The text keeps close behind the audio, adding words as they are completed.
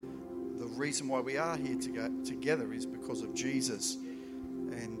reason why we are here together is because of Jesus.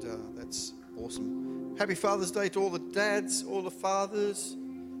 And that's awesome. Happy Father's Day to all the dads, all the fathers.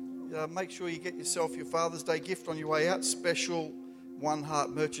 Make sure you get yourself your Father's Day gift on your way out. Special One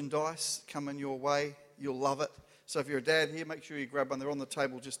Heart merchandise coming your way. You'll love it. So if you're a dad here, make sure you grab one. They're on the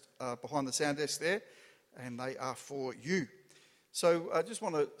table just behind the sound desk there, and they are for you. So I just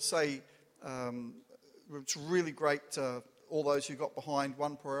want to say it's really great, all those who got behind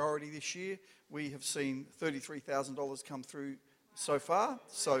One Priority this year. We have seen $33,000 come through so far.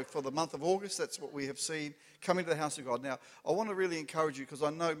 So for the month of August, that's what we have seen come into the house of God. Now, I want to really encourage you, because I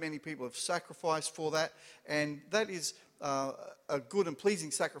know many people have sacrificed for that, and that is a good and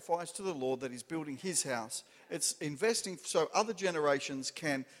pleasing sacrifice to the Lord that is building his house. It's investing so other generations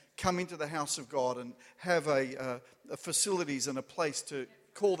can come into the house of God and have a facilities and a place to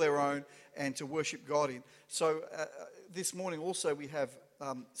call their own and to worship God in. So this morning also we have,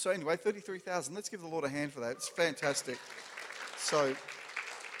 so anyway, 33,000. Let's give the Lord a hand for that. It's fantastic. So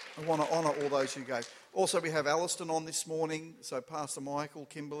I want to honour all those who gave. Also, we have Alliston on this morning. So Pastor Michael,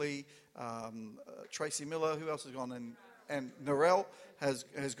 Kimberly, Tracy Miller, who else has gone? And Narelle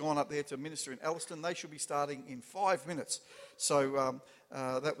has gone up there to minister in Alliston. They should be starting in 5 minutes. So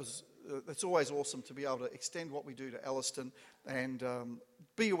that's always awesome to be able to extend what we do to Alliston, and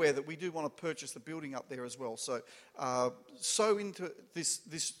be aware that we do want to purchase the building up there as well. So sow into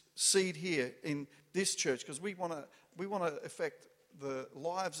this seed here in this church, because we want to affect the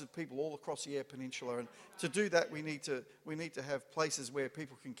lives of people all across the Eyre Peninsula, and to do that we need to have places where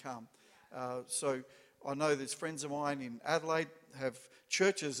people can come. So I know there's friends of mine in Adelaide have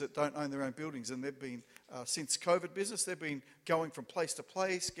churches that don't own their own buildings, and they've been, since COVID business, they've been going from place to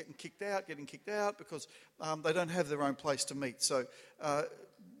place, getting kicked out because they don't have their own place to meet. So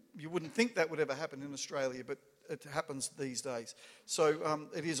you wouldn't think that would ever happen in Australia, but it happens these days. So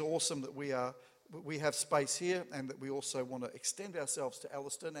it is awesome that we have space here, and that we also want to extend ourselves to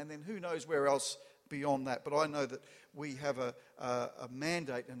Alliston, and then who knows where else beyond that. But I know that we have a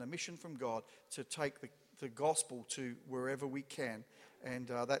mandate and a mission from God to take the gospel to wherever we can, and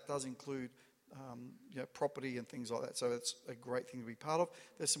that does include property and things like that. So it's a great thing to be part of.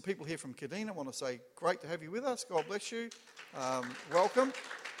 There's some people here from Kadina. I want to say great to have you with us. God bless you. Welcome.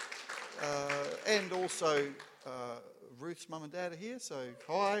 And also Ruth's mum and dad are here, so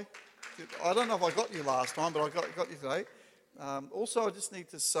hi. I don't know if I got you last time, but I got you today. Also, I just need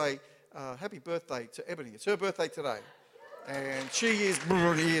to say happy birthday to Ebony. It's her birthday today, and she is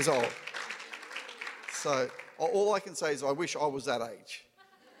years old. So all I can say is I wish I was that age.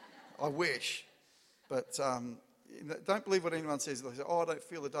 I wish. But don't believe what anyone says. They say, I don't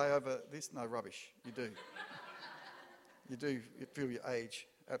feel a day over this. No, rubbish. You do. You do feel your age.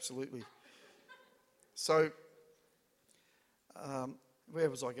 Absolutely. So where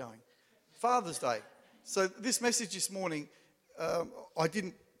was I going? Father's Day. So this message this morning, I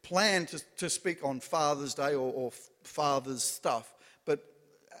didn't plan to speak on Father's Day or father's stuff, but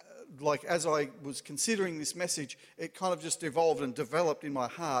like as I was considering this message, it kind of just evolved and developed in my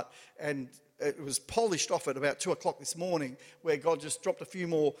heart, and it was polished off at about 2 o'clock this morning, where God just dropped a few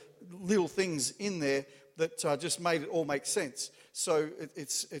more little things in there that just made it all make sense. So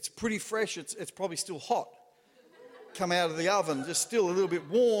it's pretty fresh. It's probably still hot. Come out of the oven, just still a little bit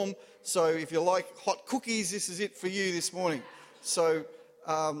warm. So if you like hot cookies, this is it for you this morning. So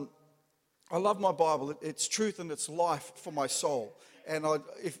I love my Bible. It's truth and it's life for my soul. And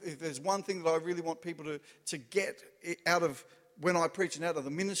if there's one thing that I really want people to get out of when I preach and out of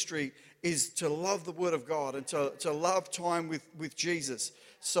the ministry, is to love the Word of God and to love time with Jesus.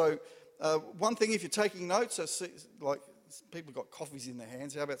 So one thing, if you're taking notes, like people got coffees in their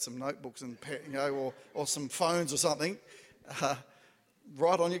hands, how about some notebooks and or some phones or something?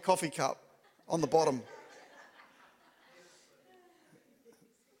 Write on your coffee cup on the bottom.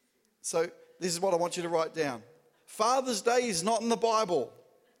 So this is what I want you to write down. Father's Day is not in the Bible.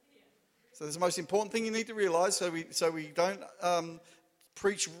 So that's the most important thing you need to realise, so we don't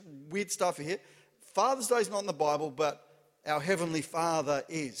preach weird stuff here. Father's Day is not in the Bible, but our Heavenly Father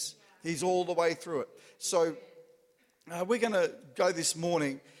is. He's all the way through it. So we're going to go this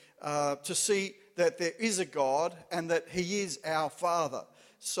morning to see that there is a God and that He is our Father.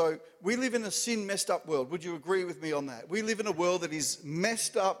 So we live in a sin messed up world. Would you agree with me on that? We live in a world that is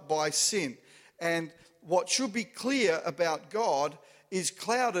messed up by sin. And what should be clear about God is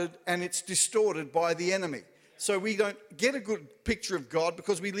clouded and it's distorted by the enemy. So we don't get a good picture of God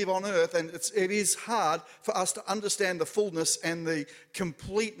because we live on earth, and it is hard for us to understand the fullness and the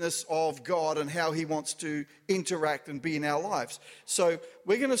completeness of God and how He wants to interact and be in our lives. So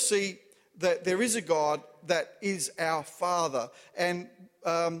we're going to see that there is a God that is our Father. And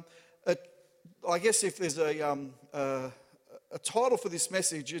I guess if there's a title for this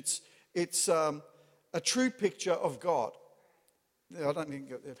message, it's a true picture of God. I don't think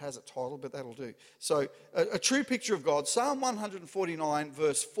it has a title, but that'll do. So, a true picture of God. Psalm 149,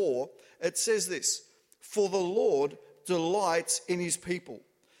 verse 4, it says this: "For the Lord delights in his people.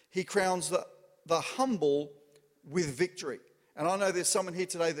 He crowns the humble with victory." And I know there's someone here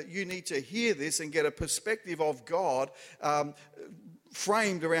today that you need to hear this and get a perspective of God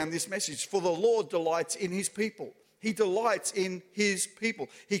framed around this message. For the Lord delights in his people. He delights in his people.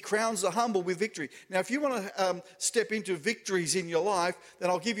 He crowns the humble with victory. Now, if you want to step into victories in your life, then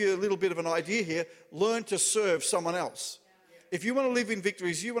I'll give you a little bit of an idea here. Learn to serve someone else. If you want to live in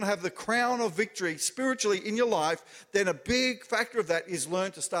victories, you want to have the crown of victory spiritually in your life, then a big factor of that is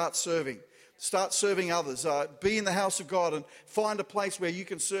learn to start serving. Start serving others. Be in the house of God and find a place where you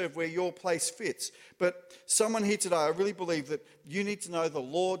can serve, where your place fits. But someone here today, I really believe that you need to know the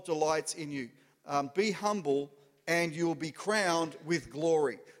Lord delights in you. Be humble and you'll be crowned with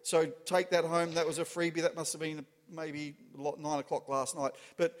glory. So take that home. That was a freebie. That must have been maybe 9 o'clock last night.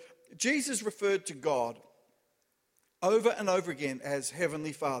 But Jesus referred to God over and over again as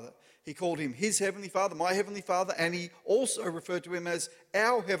Heavenly Father. He called him his Heavenly Father, my Heavenly Father, and he also referred to him as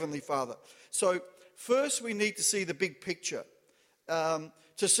our Heavenly Father. So first we need to see the big picture,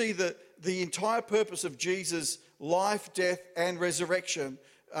 to see the entire purpose of Jesus' life, death, and resurrection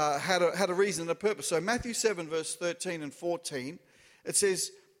had a reason and a purpose. So Matthew 7, verse 13 and 14, it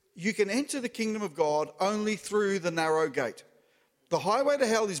says, "You can enter the kingdom of God only through the narrow gate. The highway to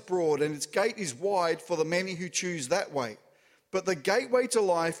hell is broad, and its gate is wide for the many who choose that way. But the gateway to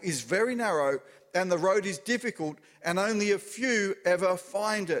life is very narrow, and the road is difficult, and only a few ever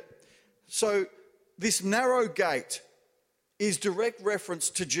find it." So this narrow gate is direct reference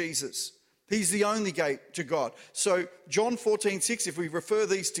to Jesus. He's the only gate to God. So John 14:6, if we refer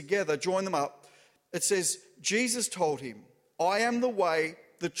these together, join them up, it says, Jesus told him, "I am the way,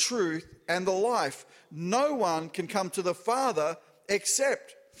 the truth, and the life. No one can come to the Father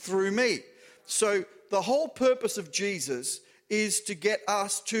except through me." So the whole purpose of Jesus is to get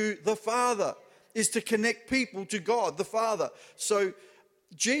us to the Father, is to connect people to God, the Father. So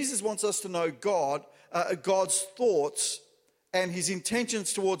Jesus wants us to know God, God's thoughts and his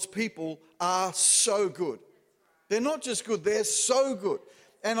intentions towards people are so good. They're not just good, they're so good.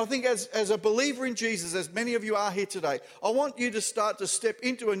 And I think as a believer in Jesus, as many of you are here today, I want you to start to step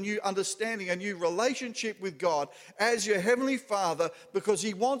into a new understanding, a new relationship with God as your Heavenly Father, because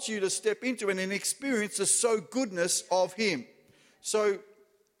he wants you to step into and experience the so goodness of him. So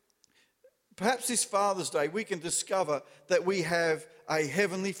perhaps this Father's Day, we can discover that we have a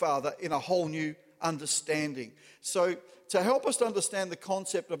Heavenly Father in a whole new understanding. So to help us to understand the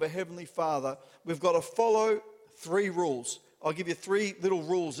concept of a Heavenly Father, we've got to follow 3 rules. I'll give you 3 little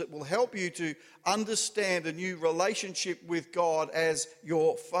rules that will help you to understand a new relationship with God as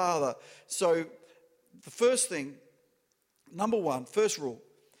your Father. So the first thing, number 1, first rule,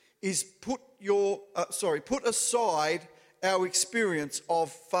 is put aside our experience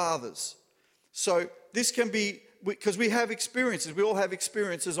of fathers. So this can be, because we have experiences, we all have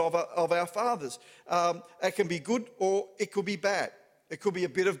experiences of our fathers. It can be good or it could be bad. It could be a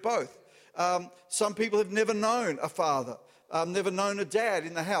bit of both. Some people have never known a father, never known a dad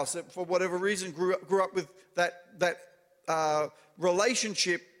in the house, that for whatever reason grew up with that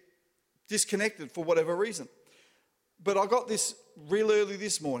relationship disconnected for whatever reason. But I got this real early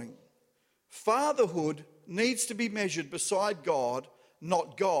this morning. Fatherhood needs to be measured beside God,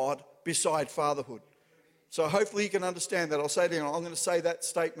 not God beside fatherhood. So hopefully you can understand that. I'll say it again. I'm going to say that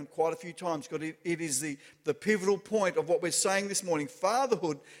statement quite a few times because it is the pivotal point of what we're saying this morning.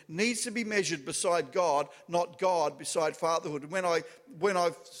 Fatherhood needs to be measured beside God, not God beside fatherhood. When I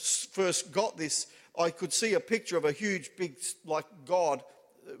first got this, I could see a picture of a huge, big, like God.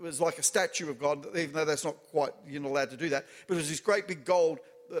 It was like a statue of God, even though that's not quite, you're not allowed to do that. But it was this great big gold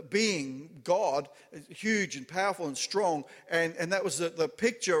being, God, huge and powerful and strong, and that was the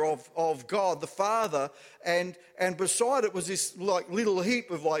picture of God the Father, and beside it was this like little heap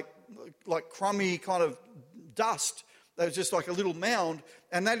of like crummy kind of dust. That was just like a little mound,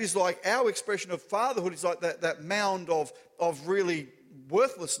 and that is like our expression of fatherhood is like that mound of really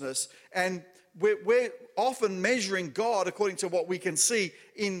worthlessness, and we're often measuring God according to what we can see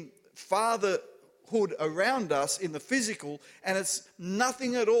in fatherhood around us in the physical, and it's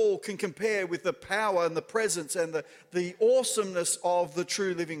nothing at all can compare with the power and the presence and the awesomeness of the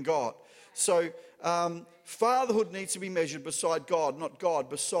true living God. So fatherhood needs to be measured beside God, not God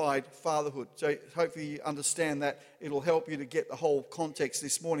beside fatherhood. So hopefully you understand that. It'll help you to get the whole context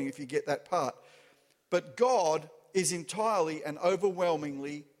this morning if you get that part. But God is entirely and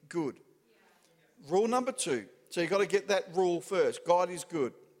overwhelmingly good. Rule number 2. So you've got to get that rule first. God is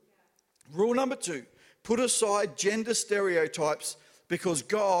good. Rule number 2. Put aside gender stereotypes because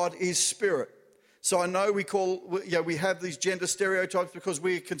God is spirit. So I know we have these gender stereotypes because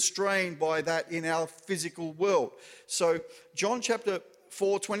we're constrained by that in our physical world. So John chapter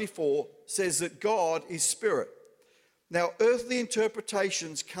 4:24 says that God is spirit. Now, earthly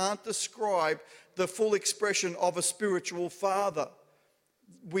interpretations can't describe the full expression of a spiritual father.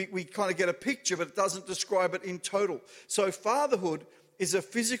 We kind of get a picture, but it doesn't describe it in total. So fatherhood is a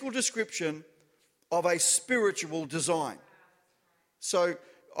physical description of a spiritual design. So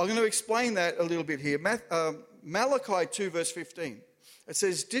I'm going to explain that a little bit here. Malachi 2 verse 15. It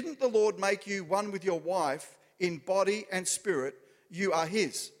says, "Didn't the Lord make you one with your wife in body and spirit? You are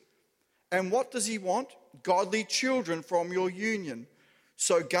his. And what does he want? Godly children from your union.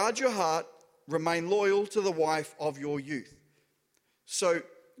 So guard your heart, remain loyal to the wife of your youth." So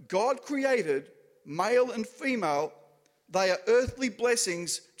God created male and female. They are earthly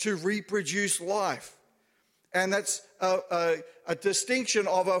blessings to reproduce life. And that's a distinction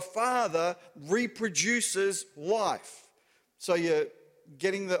of a father reproduces life. So you're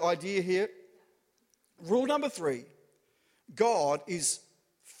getting the idea here? Rule number 3, God is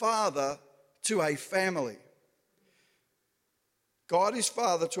father to a family. God is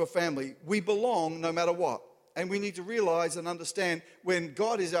father to a family. We belong no matter what. And we need to realize and understand when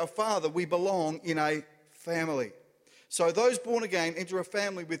God is our father, we belong in a family. So those born again enter a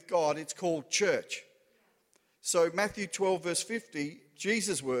family with God. It's called church. So Matthew 12 verse 50,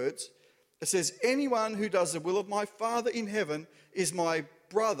 Jesus' words, it says, "Anyone who does the will of my Father in heaven is my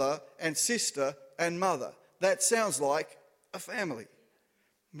brother and sister and mother." That sounds like a family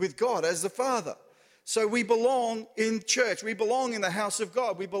with God as the Father. So we belong in church. We belong in the house of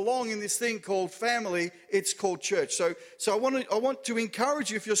God. We belong in this thing called family. It's called church. So I want to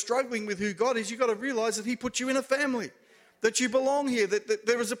encourage you, if you're struggling with who God is, you've got to realize that he put you in a family, that you belong here, that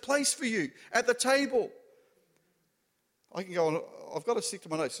there is a place for you at the table. I can go on, I've got to stick to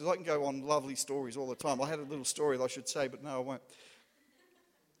my notes because I can go on lovely stories all the time. I had a little story I should say, but no, I won't.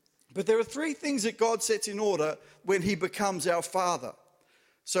 But there are 3 things that God sets in order when he becomes our Father.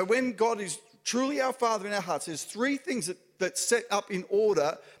 So when God is truly our Father in our hearts, there's 3 things that set up in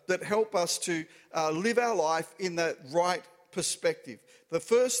order that help us to live our life in that right perspective. The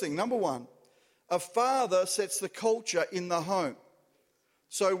first thing, number 1, a father sets the culture in the home.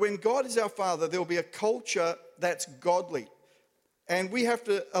 So when God is our Father, there will be a culture that's godly. And we have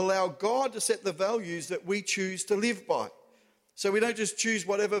to allow God to set the values that we choose to live by. So we don't just choose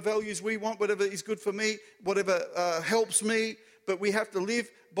whatever values we want, whatever is good for me, whatever helps me, but we have to live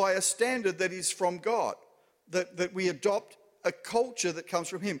by a standard that is from God, that we adopt a culture that comes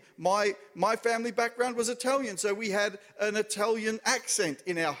from him. My family background was Italian, so we had an Italian accent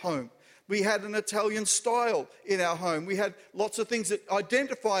in our home. We had an Italian style in our home. We had lots of things that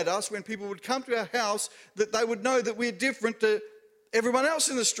identified us when people would come to our house, that they would know that we're different to everyone else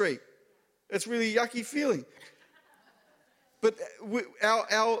in the street. It's really a yucky feeling. But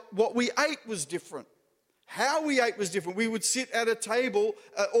what we ate was different. How we ate was different. We would sit at a table,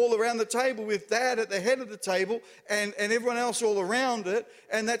 all around the table with Dad at the head of the table and everyone else all around it,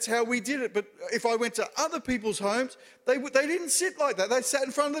 and that's how we did it. But if I went to other people's homes, they didn't sit like that. They sat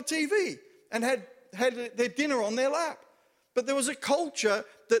in front of the TV and had their dinner on their lap. But there was a culture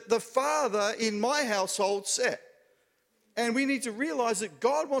that the father in my household set. And we need to realize that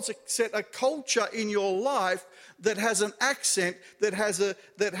God wants to set a culture in your life that has an accent, that has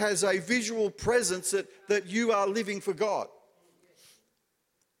a visual presence, that you are living for God.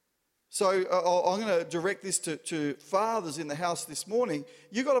 So I'm going to direct this to fathers in the house this morning.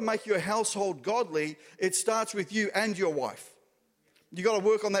 You've got to make your household godly. It starts with you and your wife. You've got to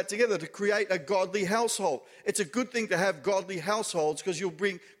work on that together to create a godly household. It's a good thing to have godly households because you'll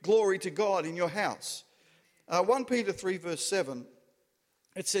bring glory to God in your house. 1 Peter 3 verse 7,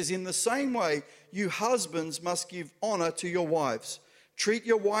 it says, "In the same way, you husbands must give honor to your wives. Treat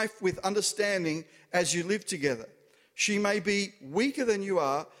your wife with understanding as you live together. She may be weaker than you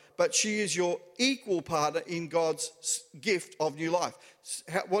are, but she is your equal partner in God's gift of new life."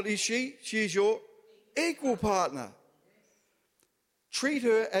 What is she? She is your equal partner. Treat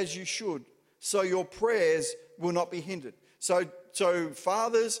her as you should, so your prayers will not be hindered. So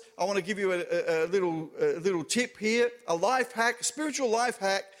fathers, I want to give you a little tip here, a life hack, a spiritual life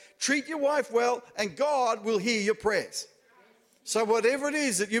hack. Treat your wife well, and God will hear your prayers. So whatever it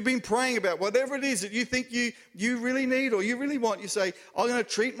is that you've been praying about, whatever it is that you think you really need or you really want, you say, "I'm going to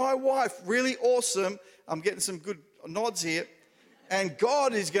treat my wife really awesome." I'm getting some good nods here. And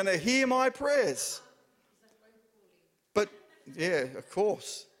God is going to hear my prayers. But, yeah, of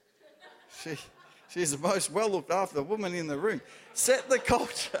course. She's the most well looked after woman in the room. Set the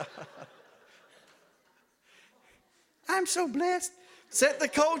culture. I'm so blessed. Set the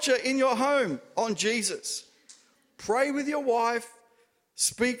culture in your home on Jesus. Pray with your wife.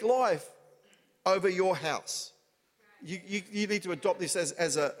 Speak life over your house. You need to adopt this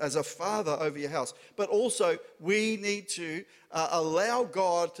as a father over your house. But also, we need to allow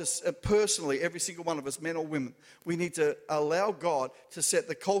God to, personally, every single one of us, men or women, we need to allow God to set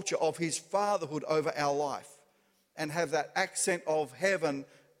the culture of his fatherhood over our life and have that accent of heaven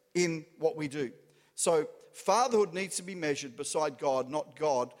in what we do. So fatherhood needs to be measured beside God, not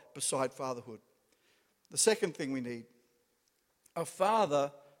God beside fatherhood. The second thing we need, a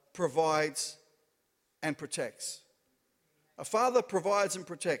father provides and protects. A father provides and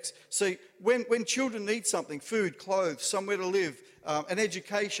protects. See, when children need something, food, clothes, somewhere to live, an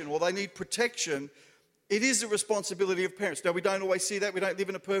education, or they need protection, it is the responsibility of parents. Now, we don't always see that. We don't live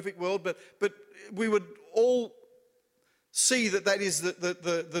in a perfect world, but we would all see that is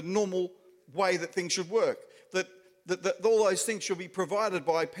the normal way that things should work. That all those things should be provided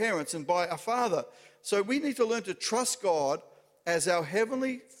by parents and by a father. So we need to learn to trust God as our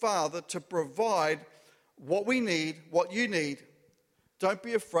Heavenly Father to provide what we need, what you need. Don't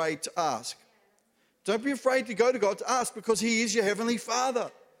be afraid to ask. Don't be afraid to go to God to ask, because he is your Heavenly Father.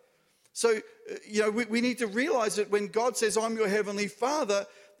 So, we need to realize that when God says, I'm your Heavenly Father,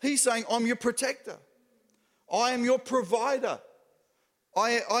 he's saying, I'm your protector. I am your provider.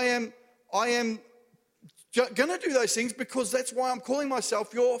 I am going to do those things because that's why I'm calling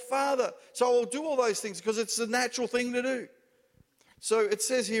myself your Father. So I'll do all those things because it's the natural thing to do. So it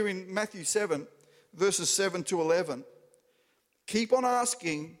says here in Matthew 7, verses 7 to 11, keep on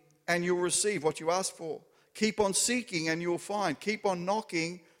asking and you'll receive what you ask for. Keep on seeking and you'll find. Keep on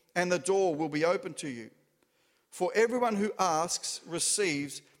knocking and the door will be open to you. For everyone who asks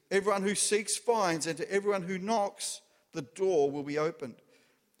receives, everyone who seeks finds, and to everyone who knocks, the door will be opened.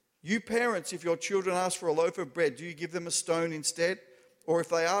 You parents, if your children ask for a loaf of bread, do you give them a stone instead? Or if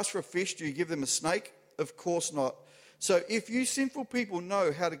they ask for a fish, do you give them a snake? Of course not. So if you sinful people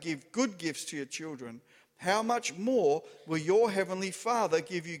know how to give good gifts to your children, how much more will your Heavenly Father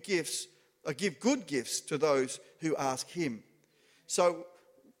give good gifts to those who ask him? So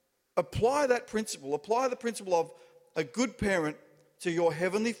apply that principle. Apply the principle of a good parent to your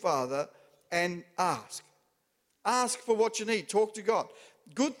Heavenly Father and ask. Ask for what you need. Talk to God.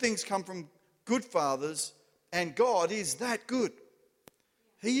 Good things come from good fathers, and God is that good.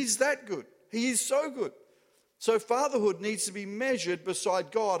 He is that good. He is so good. So fatherhood needs to be measured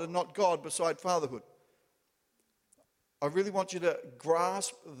beside God and not God beside fatherhood. I really want you to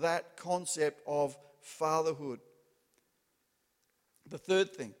grasp that concept of fatherhood. The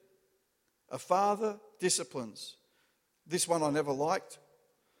third thing, a father disciplines. This one I never liked,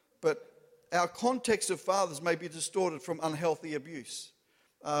 but our context of fathers may be distorted from unhealthy abuse.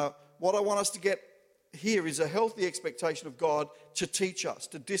 What I want us to get here is a healthy expectation of God to teach us,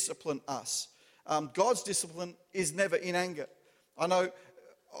 to discipline us. God's discipline is never in anger. I know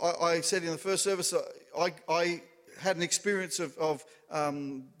I said in the first service, I had an experience of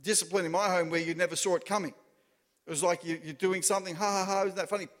discipline in my home where you never saw it coming. It was like you're doing something, ha ha ha, isn't that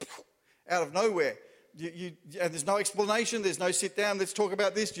funny? Out of nowhere. And there's no explanation, there's no sit down, let's talk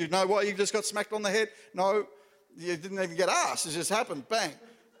about this. Do you know why you just got smacked on the head? No, you didn't even get asked, it just happened, bang.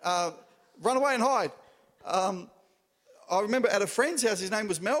 Run away and hide. I remember at a friend's house, his name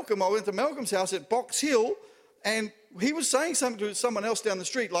was Malcolm. I went to Malcolm's house at Box Hill, and he was saying something to someone else down the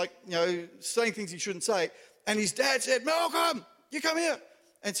street, like, saying things he shouldn't say. And his dad said, Malcolm, you come here.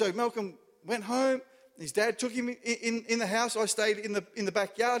 And so Malcolm went home. His dad took him in the house. I stayed in the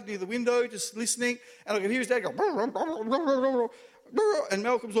backyard near the window, just listening. And I could hear his dad go, and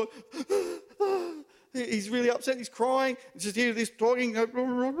Malcolm's like, he's really upset. He's crying. Just hear this talking.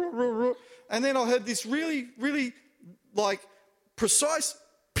 And then I heard this really, really like precise,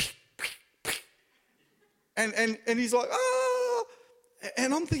 and he's like, ah,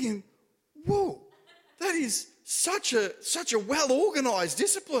 and I'm thinking, whoa, that is such a well-organized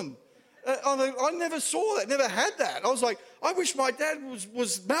discipline. I never saw that, never had that. I was like, I wish my dad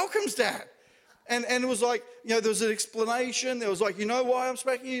was Malcolm's dad. And it was like, there was an explanation. There was like, you know why I'm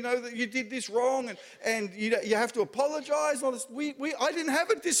smacking you? You know that you did this wrong, and you have to apologize. I didn't have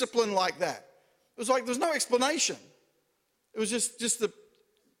a discipline like that. It was like there was no explanation. It was just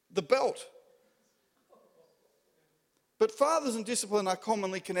the belt. But fathers and discipline are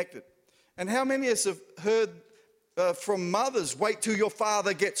commonly connected. And how many of us have heard from mothers, wait till your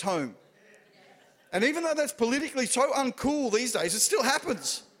father gets home? And even though that's politically so uncool these days, it still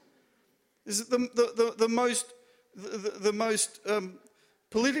happens. Is it the most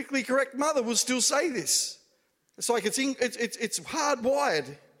politically correct mother will still say this. It's like it's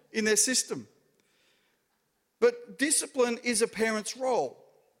hardwired in their system. But discipline is a parent's role.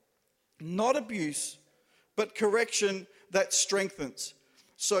 Not abuse, but correction that strengthens.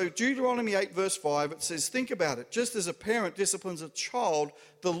 So Deuteronomy 8 verse 5, it says, think about it. Just as a parent disciplines a child,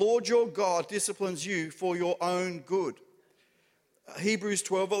 the Lord your God disciplines you for your own good. Hebrews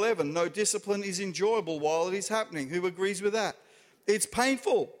 12:11, no discipline is enjoyable while it is happening. Who agrees with that? It's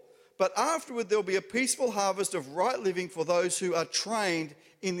painful, but afterward there'll be a peaceful harvest of right living for those who are trained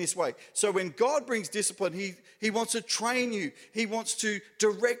in this way. So when God brings discipline, he wants to train you. He wants to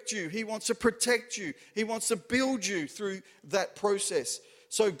direct you. He wants to protect you. He wants to build you through that process.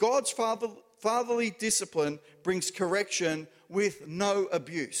 So God's fatherly discipline brings correction with no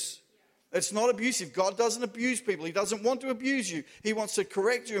abuse. It's not abusive. God doesn't abuse people. He doesn't want to abuse you. He wants to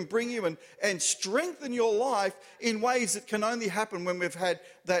correct you and bring you and strengthen your life in ways that can only happen when we've had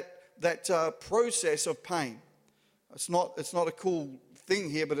that process of pain. It's not a cool thing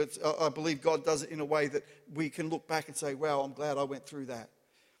here, but I believe God does it in a way that we can look back and say, wow, I'm glad I went through that.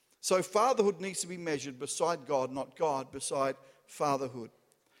 So fatherhood needs to be measured beside God, not God beside fatherhood.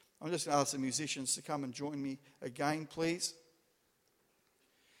 I'm just going to ask the musicians to come and join me again, please.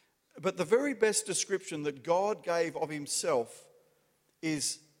 But the very best description that God gave of himself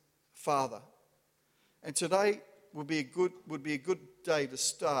is Father. And today would be a good day to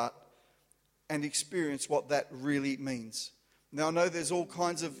start and experience what that really means. Now, I know there's all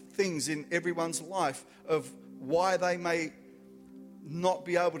kinds of things in everyone's life of why they may not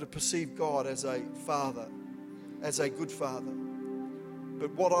be able to perceive God as a father, as a good father.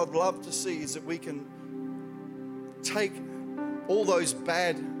 But what I'd love to see is that we can take all those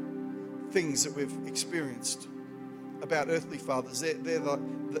bad things that we've experienced about earthly fathers.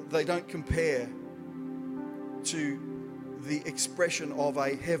 They don't compare to the expression of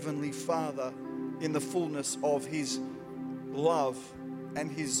a heavenly Father in the fullness of his love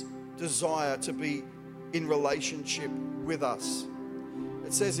and his desire to be in relationship with us.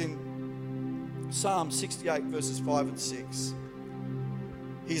 It says in Psalm 68 verses 5 and 6,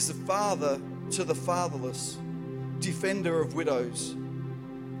 he's the father to the fatherless, defender of widows.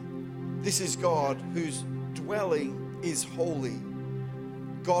 This is God whose dwelling is holy.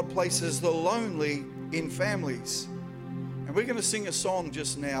 God places the lonely in families. And we're going to sing a song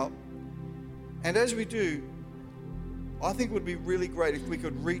just now. And as we do, I think it would be really great if we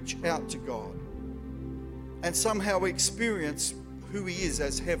could reach out to God and somehow experience who he is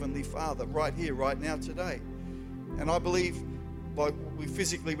as Heavenly Father right here, right now, today. And I believe we're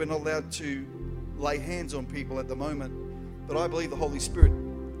not allowed to lay hands on people at the moment, but I believe the Holy Spirit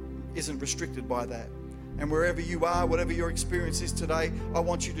isn't restricted by that. And wherever you are, whatever your experience is today, I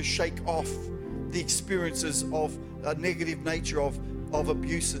want you to shake off the experiences of a negative nature of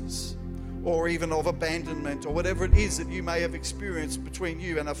abuses or even of abandonment or whatever it is that you may have experienced between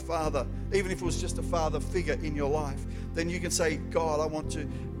you and a father, even if it was just a father figure in your life. Then you can say, God, I want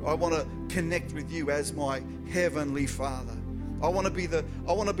to connect with you as my Heavenly Father. I want to be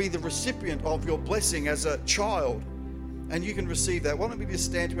the recipient of your blessing as a child. And you can receive that. Why don't we just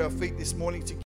stand to our feet this morning together?